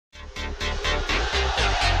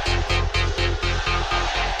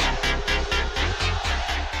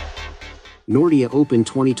Nordea Open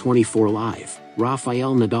 2024 Live,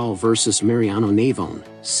 Rafael Nadal vs Mariano Navone,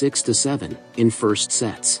 6-7, in first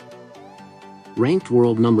sets. Ranked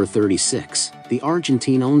world number 36, the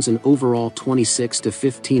Argentine owns an overall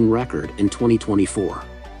 26-15 record in 2024.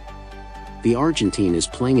 The Argentine is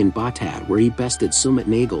playing in Baghdad where he bested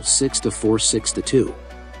𝒏𝒂𝒏𝒈 6-4, 6-2.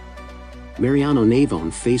 Mariano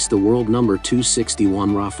Navone faced the world number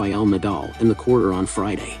 261 Rafael Nadal in the quarter on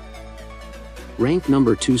Friday. Ranked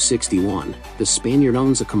number 261, the Spaniard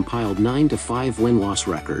owns a compiled 9-5 win-loss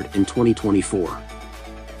record in 2024.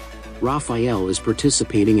 Rafael is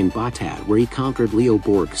participating in Baghdad where he conquered Leo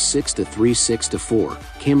Borg 6-3,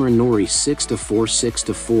 6-4, Cameron Norrie 6-4,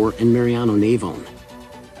 6-4 and Mariano Navone